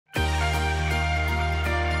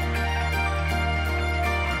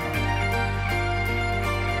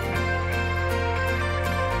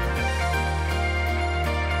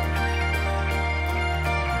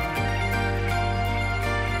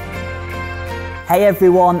Hey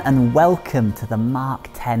everyone, and welcome to the Mark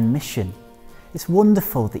 10 mission. It's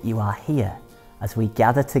wonderful that you are here as we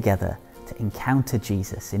gather together to encounter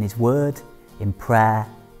Jesus in His Word, in prayer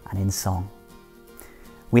and in song.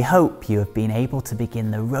 We hope you have been able to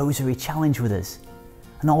begin the Rosary Challenge with us.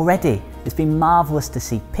 And already it's been marvellous to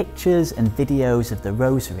see pictures and videos of the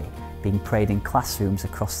Rosary being prayed in classrooms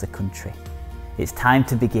across the country. It's time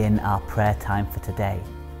to begin our prayer time for today.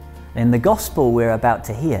 In the Gospel we're about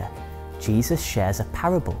to hear, Jesus shares a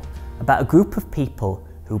parable about a group of people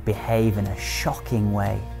who behave in a shocking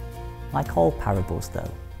way. Like all parables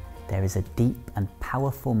though, there is a deep and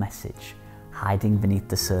powerful message hiding beneath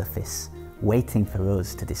the surface, waiting for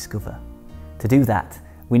us to discover. To do that,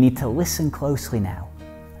 we need to listen closely now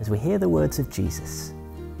as we hear the words of Jesus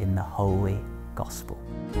in the Holy Gospel.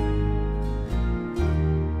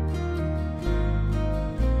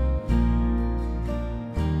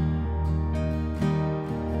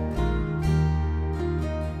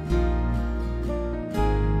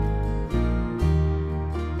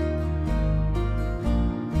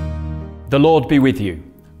 The Lord be with you,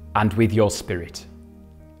 and with your spirit.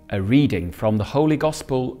 A reading from the Holy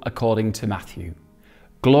Gospel according to Matthew.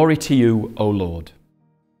 Glory to you, O Lord.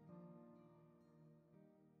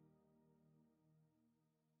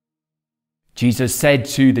 Jesus said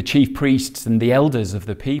to the chief priests and the elders of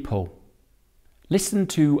the people, "Listen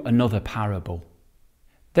to another parable.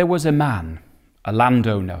 There was a man, a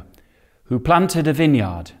landowner, who planted a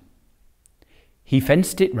vineyard. He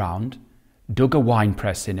fenced it round, dug a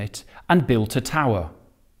winepress in it, and built a tower.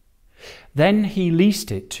 Then he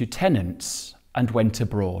leased it to tenants and went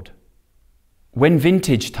abroad. When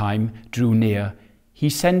vintage time drew near, he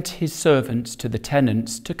sent his servants to the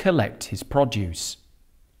tenants to collect his produce.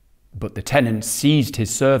 But the tenants seized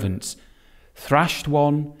his servants, thrashed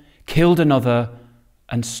one, killed another,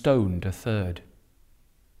 and stoned a third.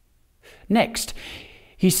 Next,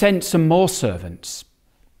 he sent some more servants,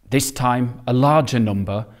 this time a larger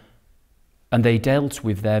number, and they dealt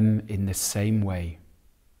with them in the same way.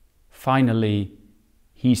 Finally,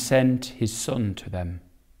 he sent his son to them.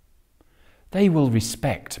 'They will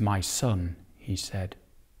respect my son,' he said.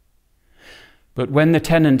 But when the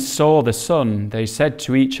tenants saw the son, they said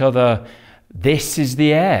to each other, 'This is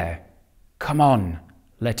the heir. Come on,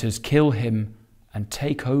 let us kill him and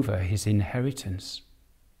take over his inheritance.'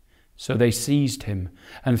 So they seized him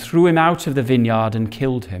and threw him out of the vineyard and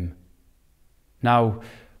killed him. Now,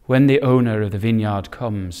 when the owner of the vineyard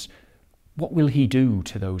comes, what will he do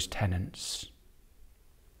to those tenants?"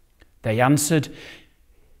 They answered,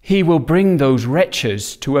 "He will bring those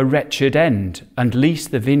wretches to a wretched end and lease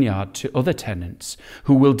the vineyard to other tenants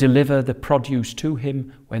who will deliver the produce to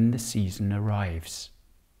him when the season arrives."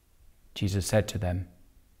 Jesus said to them,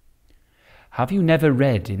 "Have you never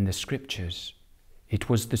read in the Scriptures, it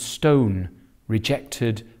was the stone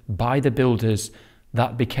rejected by the builders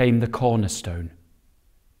that became the cornerstone?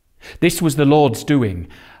 This was the Lord's doing,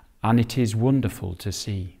 and it is wonderful to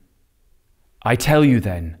see. I tell you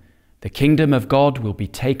then, the kingdom of God will be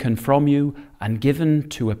taken from you and given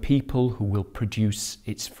to a people who will produce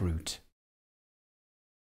its fruit."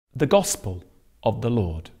 The Gospel of the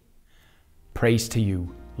Lord. Praise to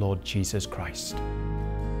you, Lord Jesus Christ.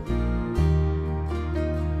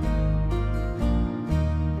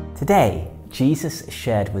 Today, Jesus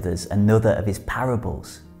shared with us another of his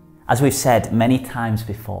parables. As we've said many times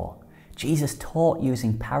before, Jesus taught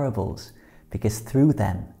using parables because through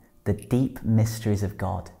them, the deep mysteries of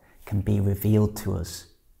God can be revealed to us.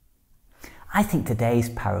 I think today's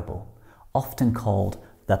parable, often called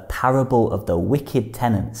the parable of the Wicked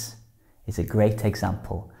Tenants, is a great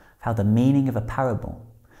example of how the meaning of a parable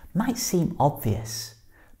might seem obvious,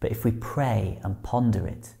 but if we pray and ponder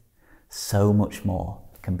it, so much more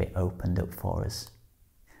can be opened up for us.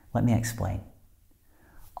 Let me explain.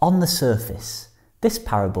 On the surface, this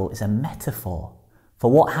parable is a metaphor for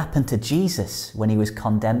what happened to Jesus when he was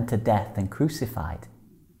condemned to death and crucified.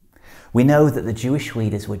 We know that the Jewish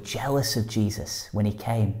leaders were jealous of Jesus when he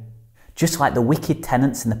came. Just like the wicked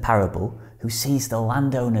tenants in the parable who seized the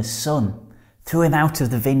landowner's son, threw him out of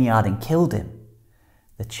the vineyard and killed him,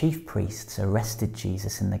 the chief priests arrested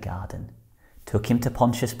Jesus in the garden, took him to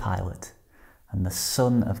Pontius Pilate, and the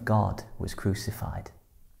Son of God was crucified.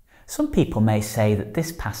 Some people may say that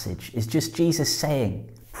this passage is just Jesus saying,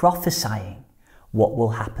 prophesying what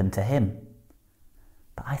will happen to him.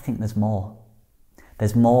 But I think there's more.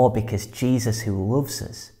 There's more because Jesus, who loves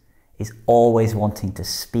us, is always wanting to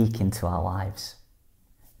speak into our lives.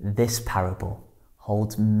 This parable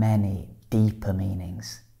holds many deeper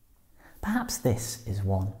meanings. Perhaps this is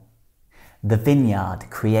one. The vineyard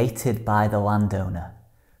created by the landowner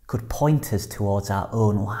could point us towards our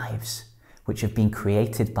own lives, which have been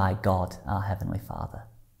created by God, our Heavenly Father.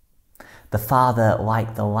 The Father,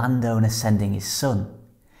 like the landowner sending his Son,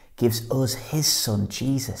 gives us his Son,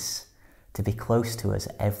 Jesus, to be close to us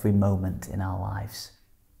every moment in our lives.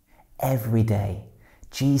 Every day,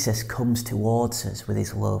 Jesus comes towards us with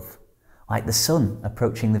his love, like the sun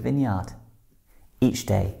approaching the vineyard. Each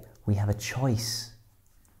day, we have a choice.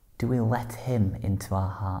 Do we let him into our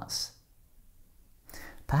hearts?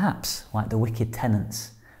 Perhaps, like the wicked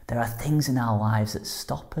tenants, there are things in our lives that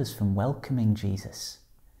stop us from welcoming Jesus,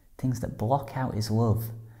 things that block out his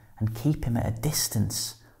love and keep him at a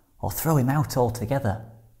distance or throw him out altogether.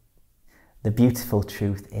 The beautiful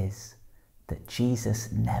truth is that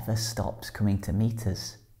Jesus never stops coming to meet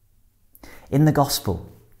us. In the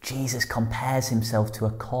Gospel, Jesus compares himself to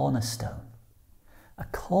a cornerstone. A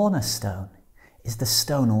cornerstone is the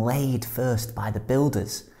stone laid first by the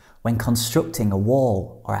builders when constructing a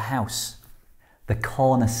wall or a house. The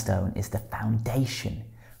cornerstone is the foundation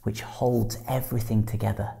which holds everything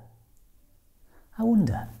together. I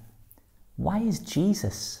wonder, why is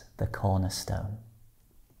Jesus the cornerstone?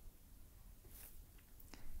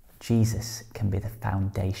 Jesus can be the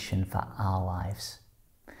foundation for our lives.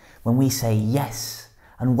 When we say yes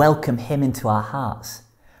and welcome him into our hearts,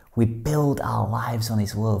 we build our lives on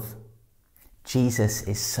his love. Jesus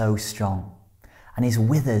is so strong and is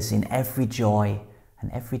with us in every joy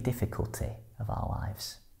and every difficulty of our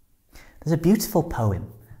lives. There's a beautiful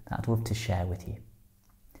poem that I'd love to share with you.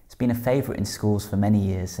 It's been a favourite in schools for many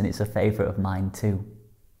years, and it's a favourite of mine too.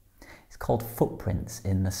 It's called Footprints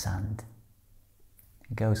in the Sand.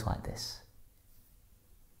 It goes like this.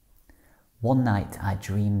 One night I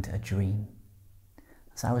dreamed a dream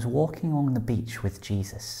as I was walking along the beach with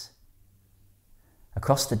Jesus.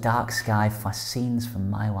 Across the dark sky flashed scenes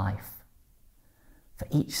from my life. For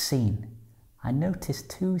each scene, I noticed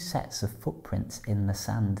two sets of footprints in the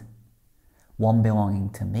sand, one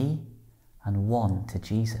belonging to me and one to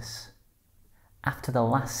Jesus. After the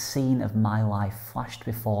last scene of my life flashed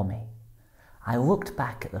before me, I looked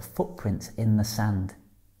back at the footprints in the sand.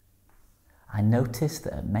 I noticed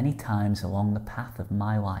that at many times along the path of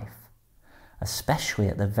my life, especially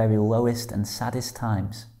at the very lowest and saddest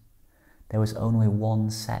times, there was only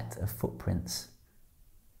one set of footprints.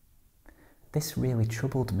 This really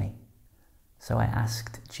troubled me, so I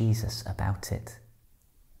asked Jesus about it.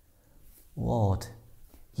 Lord,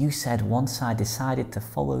 you said once I decided to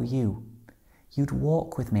follow you, you'd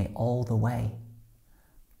walk with me all the way.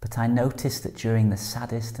 But I noticed that during the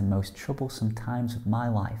saddest and most troublesome times of my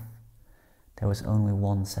life, there was only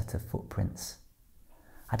one set of footprints.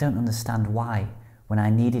 I don't understand why, when I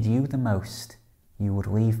needed you the most, you would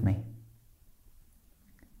leave me.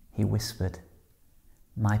 He whispered,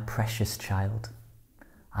 my precious child,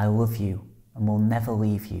 I love you and will never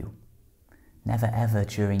leave you, never ever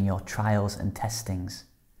during your trials and testings.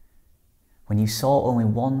 When you saw only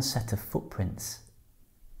one set of footprints,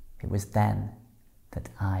 it was then that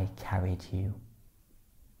I carried you.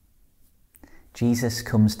 Jesus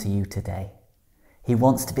comes to you today. He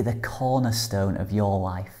wants to be the cornerstone of your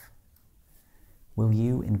life. Will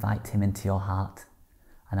you invite him into your heart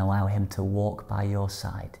and allow him to walk by your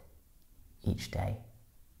side each day?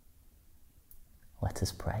 Let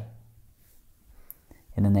us pray.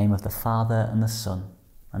 In the name of the Father and the Son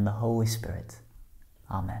and the Holy Spirit.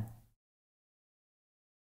 Amen.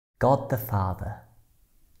 God the Father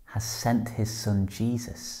has sent his Son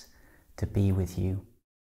Jesus to be with you.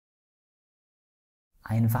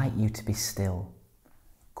 I invite you to be still,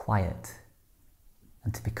 quiet,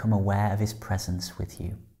 and to become aware of his presence with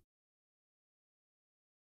you.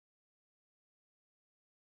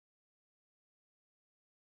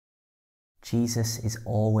 Jesus is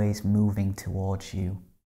always moving towards you.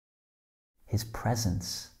 His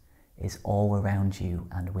presence is all around you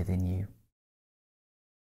and within you.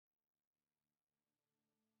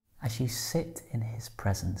 As you sit in his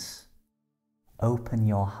presence, open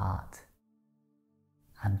your heart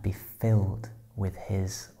and be filled with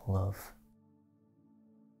his love.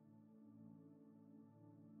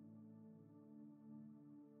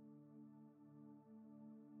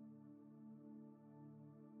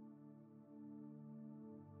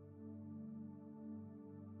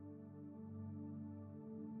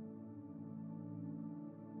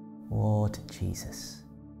 Lord Jesus,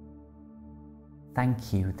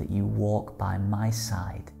 thank you that you walk by my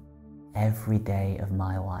side every day of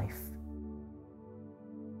my life.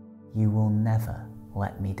 You will never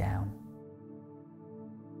let me down.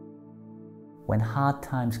 When hard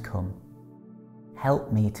times come,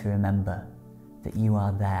 help me to remember that you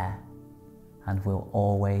are there and will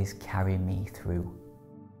always carry me through.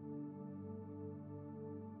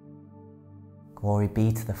 Glory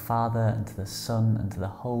be to the Father, and to the Son, and to the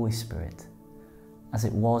Holy Spirit, as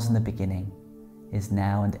it was in the beginning, is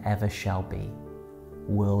now, and ever shall be,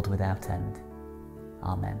 world without end.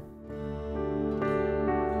 Amen.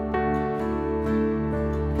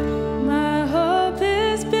 My hope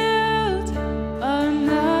is built on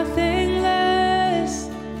nothing less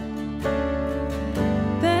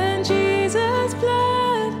than Jesus'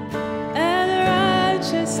 blood and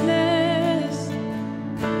righteousness.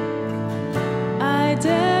 I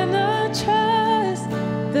dare not trust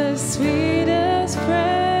the sweetest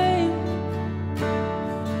frame,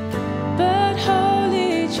 but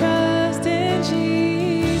wholly trust in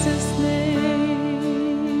Jesus'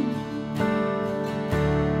 name.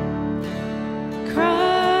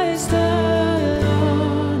 Christ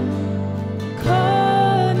alone,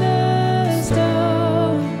 cornerstone,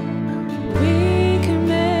 we can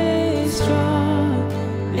make strong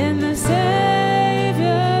in the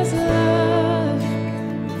Savior's love.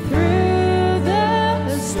 Through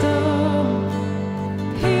the storm,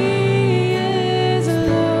 He is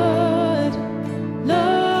Lord,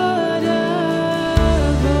 Lord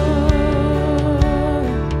of all.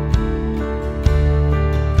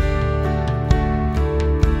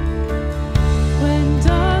 When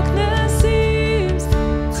darkness seems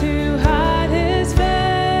to hide His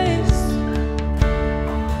face,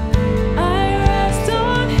 I rest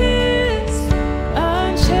on His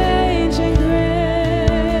unchanging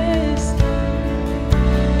grace.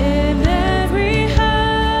 In every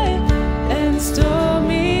high and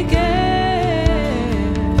stormy gale,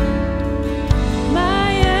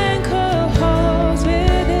 my anchor holds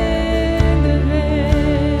within the veil.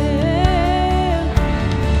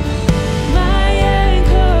 My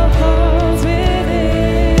anchor holds within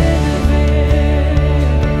the veil.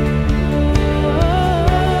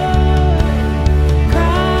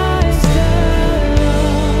 Christ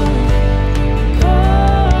alone,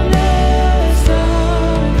 cornerstone,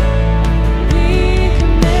 we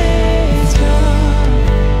can make strong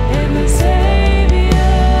in the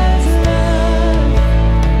Savior's love.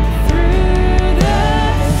 Through the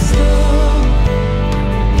storm,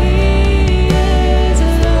 He is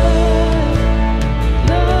Lord,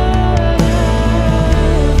 Lord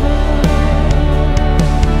of all.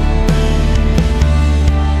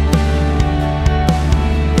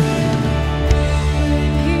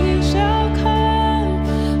 He shall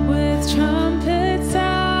come with trumpet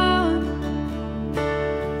sound.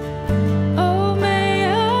 Oh, may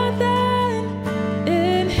I then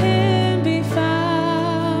in Him be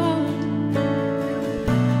found,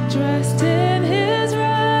 dressed in His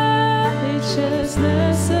righteousness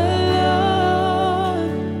alone.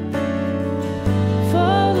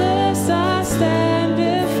 Faultless I stand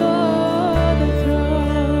before the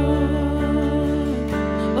throne.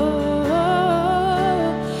 Oh,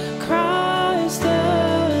 Christ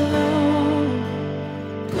alone,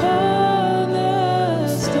 cornerstone,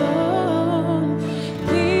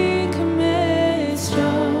 we can make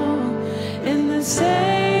strong in the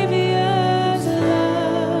Savior's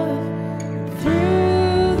love.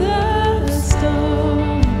 Through the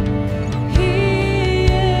storm, He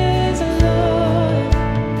is Lord,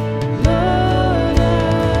 Lord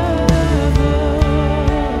of all.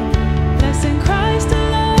 Blessing Christ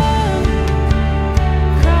alone,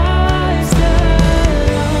 Christ alone,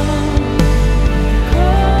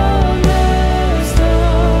 cornerstone,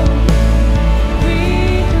 we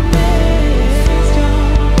can make strong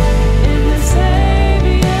in the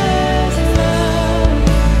Savior's love.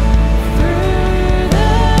 Through the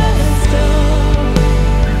storm,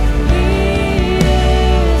 He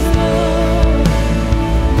is Lord,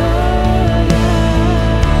 Lord of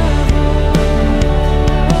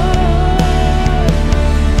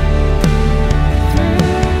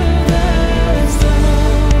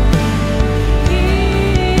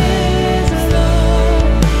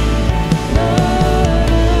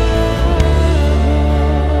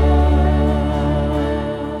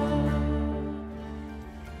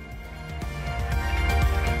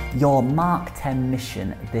Your Mark 10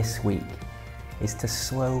 mission this week is to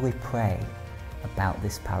slowly pray about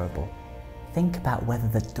this parable. Think about whether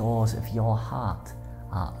the doors of your heart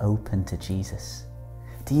are open to Jesus.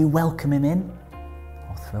 Do you welcome Him in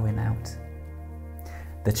or throw Him out?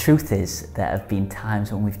 The truth is, there have been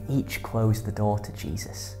times when we've each closed the door to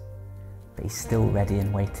Jesus, but He's still ready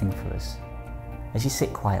and waiting for us. As you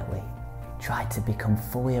sit quietly, try to become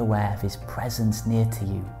fully aware of His presence near to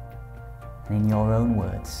you, and in your own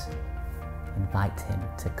words, invite Him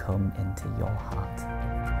to come into your heart.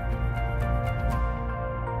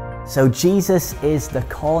 So Jesus is the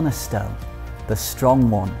cornerstone, the strong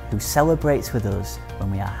one who celebrates with us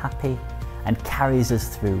when we are happy and carries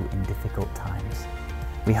us through in difficult times.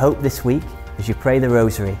 We hope this week, as you pray the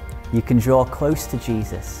Rosary, you can draw close to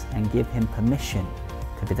Jesus and give him permission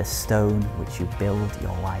to be the stone which you build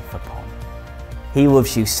your life upon. He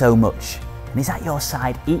loves you so much and is at your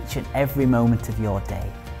side each and every moment of your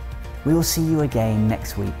day. We will see you again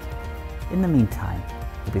next week. In the meantime,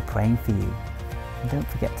 we'll be praying for you. And don't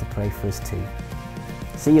forget to pray for us too.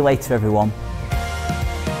 See you later, everyone.